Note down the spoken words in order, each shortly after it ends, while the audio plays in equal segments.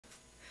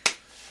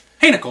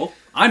Hey Nicole,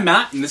 I'm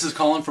Matt and this is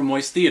Colin from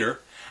Moist Theatre,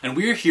 and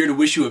we're here to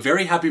wish you a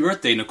very happy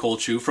birthday, Nicole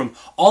Chiu, from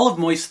all of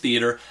Moist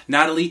Theatre,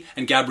 Natalie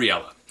and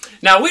Gabriela.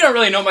 Now, we don't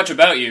really know much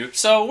about you,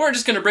 so we're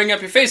just going to bring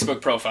up your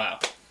Facebook profile.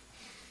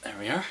 There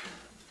we are.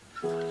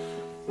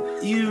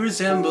 You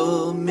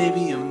resemble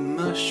maybe a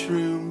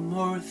mushroom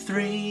or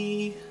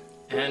three.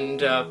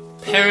 And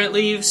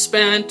apparently you've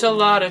spent a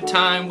lot of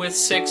time with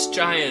 6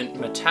 giant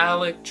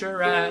metallic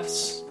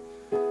giraffes.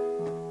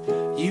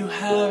 You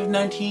have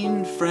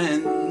 19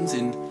 friends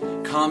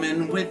in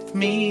common with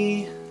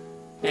me.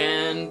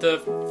 And the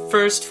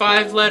first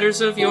 5 letters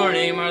of your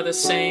name are the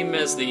same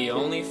as the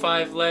only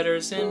 5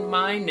 letters in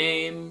my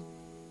name.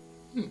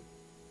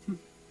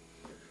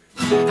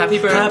 Happy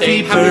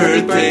birthday,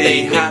 happy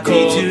birthday,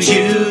 Nicole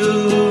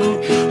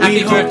Chiu.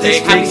 Happy birthday,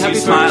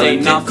 happy birthday,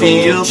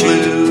 Nicole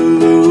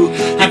Chiu.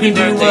 Happy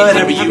birthday,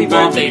 whatever you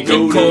want,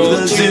 go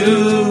to the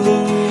zoo.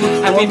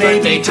 Happy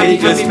birthday, happy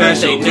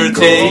birthday,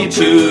 Nicole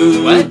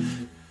Chiu. What?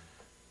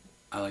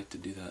 I like to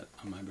do that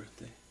on my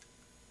birthday.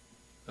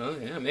 Oh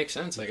yeah, makes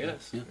sense, I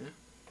guess. Yeah.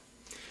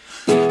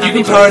 You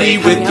can party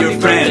with your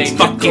friends,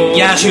 fucking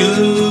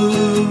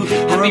Yahoo!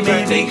 Happy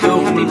birthday,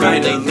 happy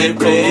birthday,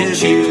 Nicole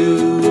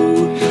Chiu.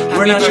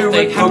 We're not sure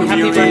what program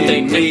you're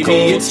in, maybe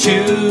it's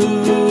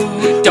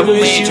Chiu. Double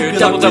major,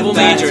 double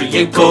major,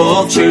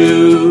 Nicole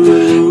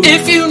Chiu.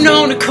 If you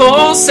know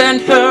Nicole,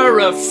 send her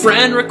a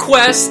friend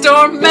request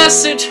or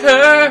message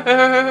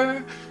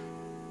her.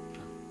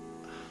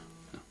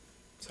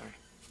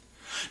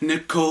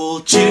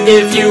 Nicole Chiu.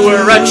 If you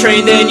were a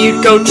train, then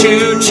you'd go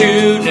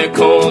choo-choo,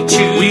 Nicole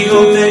Chiu. We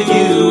hope that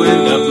you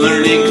end up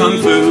learning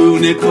Kung Fu,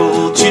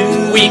 Nicole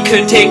Chiu. We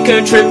could take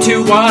a trip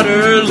to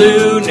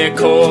Waterloo,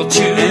 Nicole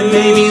Chiu. And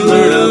maybe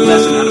learn a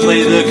lesson how to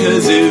play the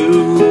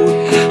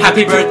kazoo.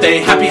 Happy birthday,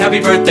 happy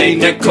birthday,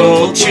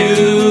 Nicole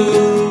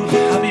Chiu.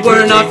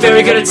 We're not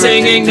very good at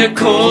singing,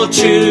 Nicole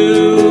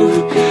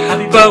Chiu.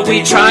 But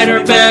we tried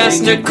our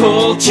best,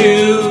 Nicole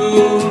Chiu.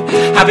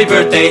 Happy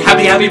birthday,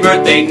 happy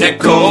birthday,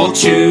 Nicole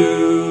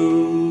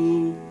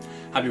Chiu.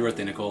 Happy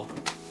birthday, Nicole.